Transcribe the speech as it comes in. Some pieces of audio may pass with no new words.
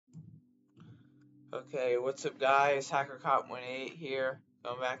Okay, what's up guys? HackerCop18 here,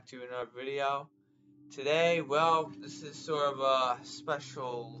 coming back to another video. Today, well, this is sort of a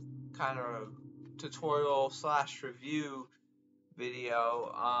special kind of tutorial slash review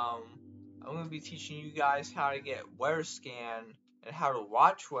video. I'm going to be teaching you guys how to get WeatherScan and how to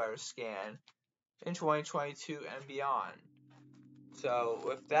watch WeatherScan in 2022 and beyond. So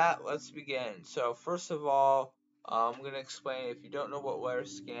with that, let's begin. So first of all, I'm going to explain, if you don't know what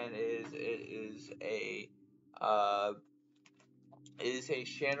WeatherScan is, uh, it is a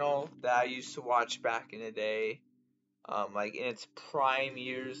channel that I used to watch back in the day, like in its prime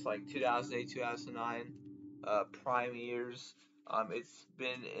years, like 2008, 2009, prime years. It's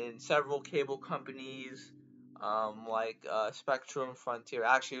been in several cable companies, like Spectrum, Frontier.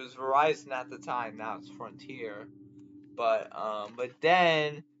 Actually, it was Verizon at the time. Now it's Frontier. But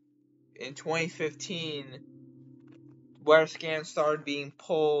then in 2015, WeatherScan started being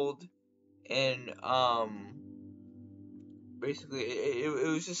pulled, and basically it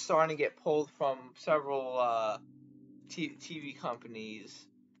was just starting to get pulled from several TV companies,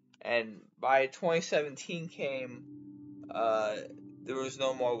 and by 2017 came, there was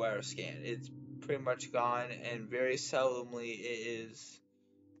no more WeatherScan. It's pretty much gone, and very seldomly it is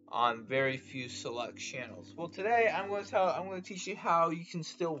on very few select channels. Well, today I'm going to teach you how you can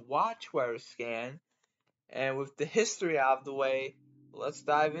still watch WeatherScan, and with the history out of the way, let's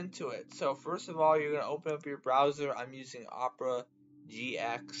dive into it. So first of all, you're going to open up your browser. I'm using Opera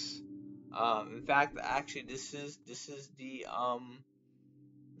GX. In fact, actually, this is the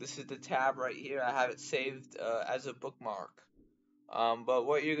tab right here. I have it saved as a bookmark. But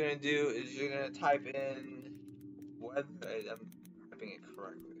what you're going to do is you're going to type in weather. I'm typing it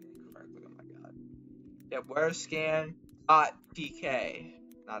correctly. Oh my god. Yeah, WeatherScan.tk.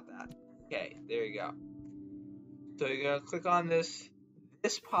 Not that. Okay, there you go. So you're going to click on this.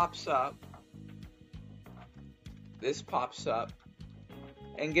 This pops up.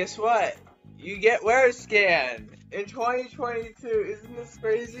 And guess what? You get WeatherScan in 2022. Isn't this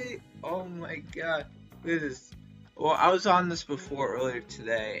crazy? Oh my god. This is... Well, I was on this before earlier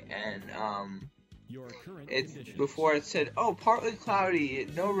today, and before it said, oh, partly cloudy,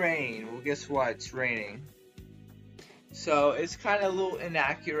 no rain. Well, guess what? It's raining. So it's kind of a little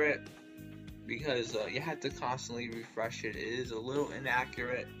inaccurate, because you have to constantly refresh it. It is a little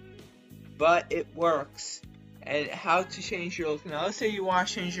inaccurate, but it works. And how to change your location. Now, let's say you want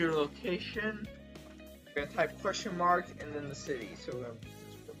to change your location. You're going to type question mark and then the city. So we're going to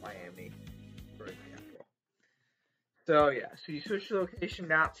just put Miami, for example. So yeah, so you switch the location,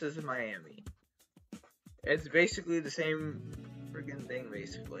 now it says Miami. It's basically the same friggin' thing,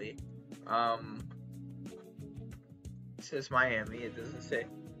 basically. It says Miami, it doesn't say.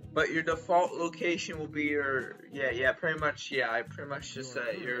 But your default location will be your, I pretty much just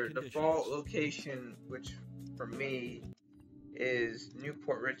said your default location, which for me is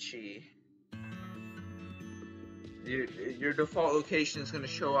Newport Richey. Your default location is going to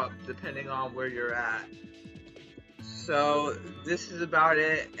show up depending on where you're at. So this is about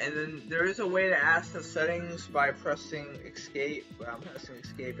it, and then there is a way to ask the settings by pressing escape, but I'm pressing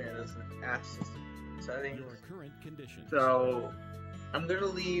escape and it doesn't ask the settings. So I'm going to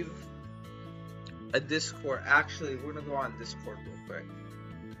leave a Discord. Actually, we're going to go on Discord real quick,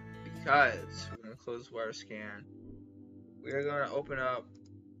 because we're going to close WeatherScan. We are going to open up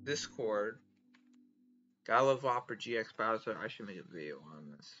Discord. I love Opera GX browser. I should make a video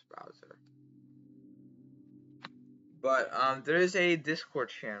on this browser. But there is a Discord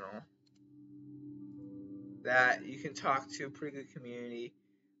channel that you can talk to. Pretty good community.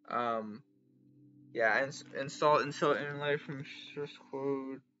 Yeah, install inlay from source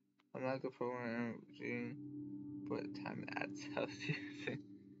code. I'm not good program. But time add tells you.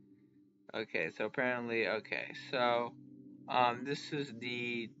 Okay, so apparently, so this is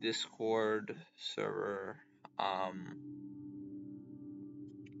the Discord server.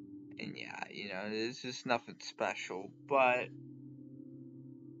 And yeah, it's just nothing special. But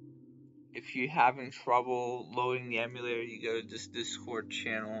if you're having trouble loading the emulator, you go to this Discord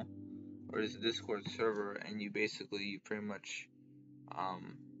channel or this Discord server, and you pretty much,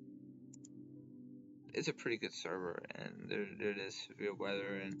 it's a pretty good server, and there it is, severe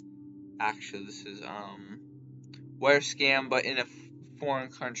weather, and actually this is WeatherScan, but in a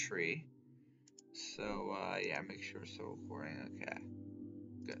foreign country. So yeah, make sure it's still recording. Okay,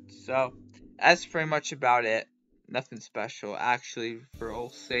 good. So that's pretty much about it. Nothing special. Actually, for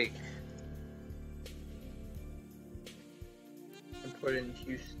old sake, put in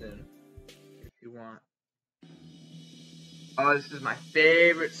Houston if you want. Oh, this is my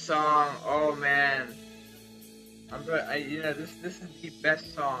favorite song. Oh man, this is the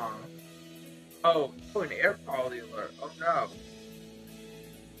best song. Oh, an air quality alert. Oh no.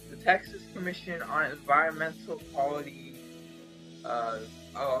 The Texas Commission on Environmental Quality. Uh,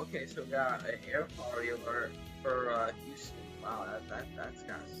 okay, so we got an air quality alert for Houston. Wow, that's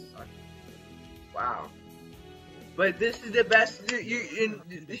gotta suck. Wow. But this is the best.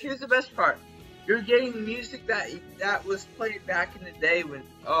 Here's the best part. You're getting music that was played back in the day when.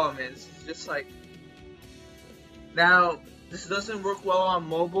 Oh man, this is just like. Now, this doesn't work well on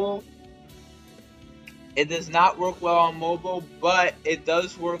mobile. It does not work well on mobile, but it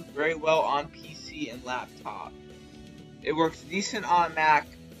does work very well on PC and laptop. It works decent on Mac,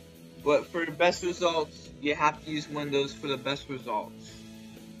 but for the best results, you have to use Windows for the best results.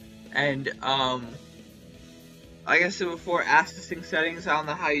 And like I said before, accessing settings, I don't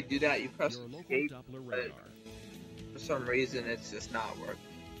know how you do that. You press escape, but for some reason it's just not working.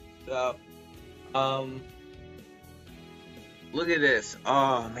 So, um, look at this.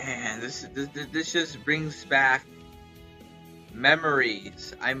 Oh man, this just brings back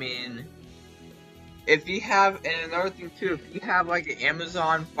memories. I mean, if you have, and another thing too, if you have like an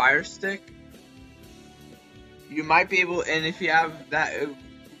Amazon Fire Stick, you might be able, and if you have that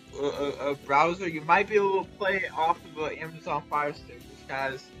a browser, you might be able to play it off of an Amazon Fire Stick, which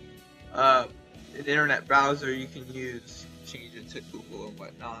has an internet browser you can use, change it to Google and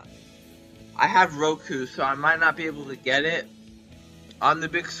whatnot. I have Roku, so I might not be able to get it on the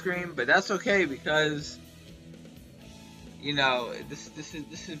big screen, but that's okay because you know this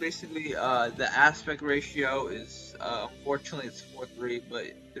is basically the aspect ratio is unfortunately it's 4:3, but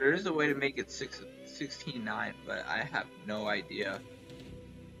there is a way to make it 16:9, but I have no idea.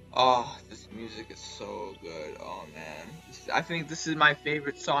 Oh, this music is so good. Oh man, I think this is my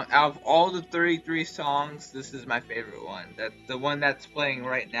favorite song out of all the 33 songs. This is my favorite one. That the one that's playing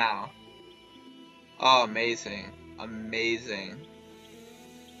right now. Oh, amazing, amazing,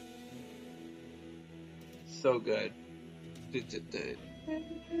 so good.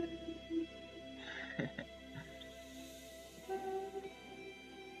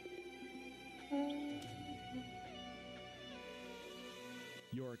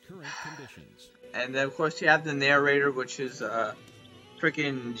 Your current conditions. And then of course you have the narrator, which is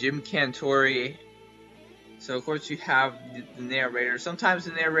freaking Jim Cantori. So of course you have the narrator. Sometimes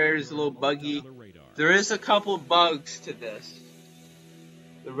the narrator is a little buggy. There is a couple bugs to this.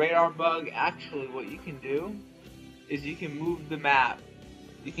 The radar bug, actually what you can do is you can move the map.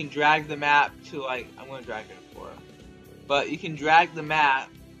 You can drag the map to like, I'm going to drag it for it. But you can drag the map,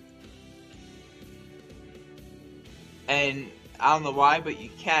 and I don't know why, but you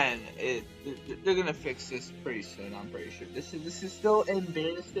can. They're gonna fix this pretty soon. I'm pretty sure. This is still in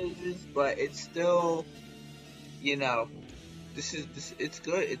beta stages, but it's still, you know, this. It's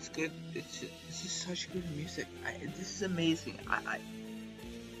good. It's good. This is such good music. This is amazing.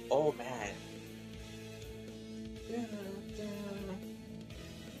 Oh man.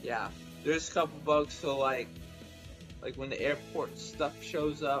 Yeah, there's a couple bugs. So like when the airport stuff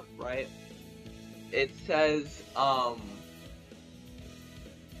shows up, right? It says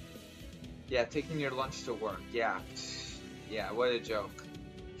yeah, taking your lunch to work. Yeah, yeah, what a joke.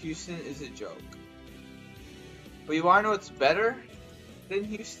 Houston is a joke. But you wanna know what's better than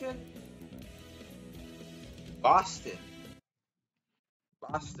Houston? Boston.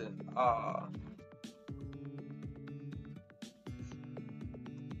 Boston.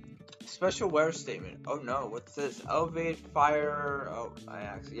 Special weather statement. Oh no, what's this? Elevated fire. Oh, I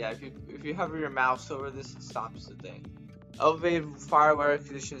actually, yeah. If you hover your mouse over this, it stops the thing. Elevated fire weather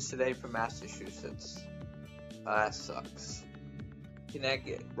conditions today for Massachusetts. That sucks.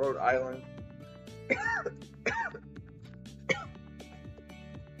 Connecticut, Rhode Island.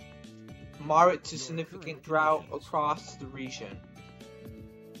 Moderate to significant drought across the region.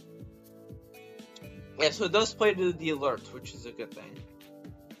 Yeah, so it does play to the alerts, which is a good thing.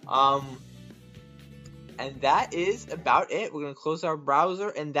 And that is about it. We're going to close our browser,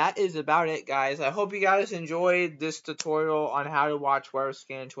 and that is about it, guys. I hope you guys enjoyed this tutorial on how to watch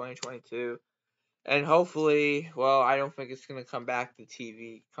WeatherScan 2022. And hopefully, well, I don't think it's going to come back to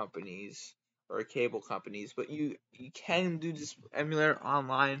TV companies or cable companies, but you can do this emulator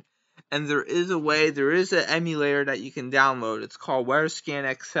online. And there is a way, there is an emulator that you can download. It's called WeatherScan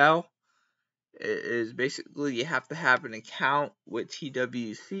XL. It is basically you have to have an account with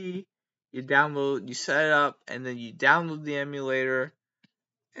TWC. You set it up, and then you download the emulator,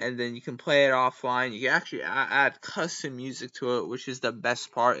 and then you can play it offline. You can actually add custom music to it, which is the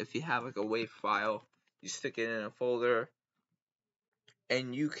best part. If you have like a WAV file, you stick it in a folder,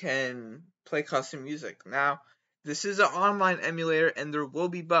 and you can play custom music. Now, this is an online emulator, and there will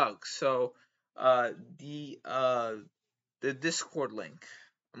be bugs. So, the Discord link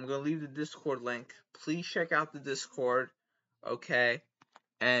I'm gonna leave the Discord link. Please check out the Discord, okay?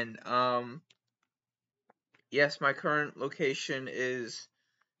 And yes, my current location is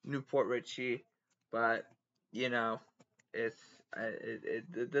Newport Richie, but you know, it's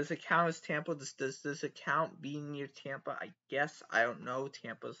does it count as Tampa? Does it count being near Tampa? I guess I don't know.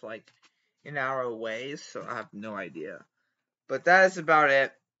 Tampa's like an hour away, so I have no idea. But that is about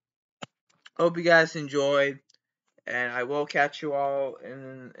it. Hope you guys enjoyed, and I will catch you all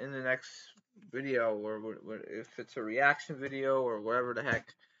in the next video, or if it's a reaction video or whatever the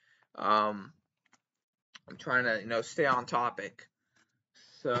heck. I'm trying to stay on topic.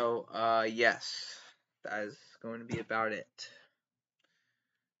 So yes, that is going to be about it.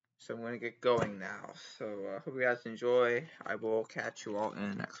 So I'm going to get going now. So hope you guys enjoy. I will catch you all in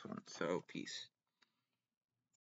the next one. So peace.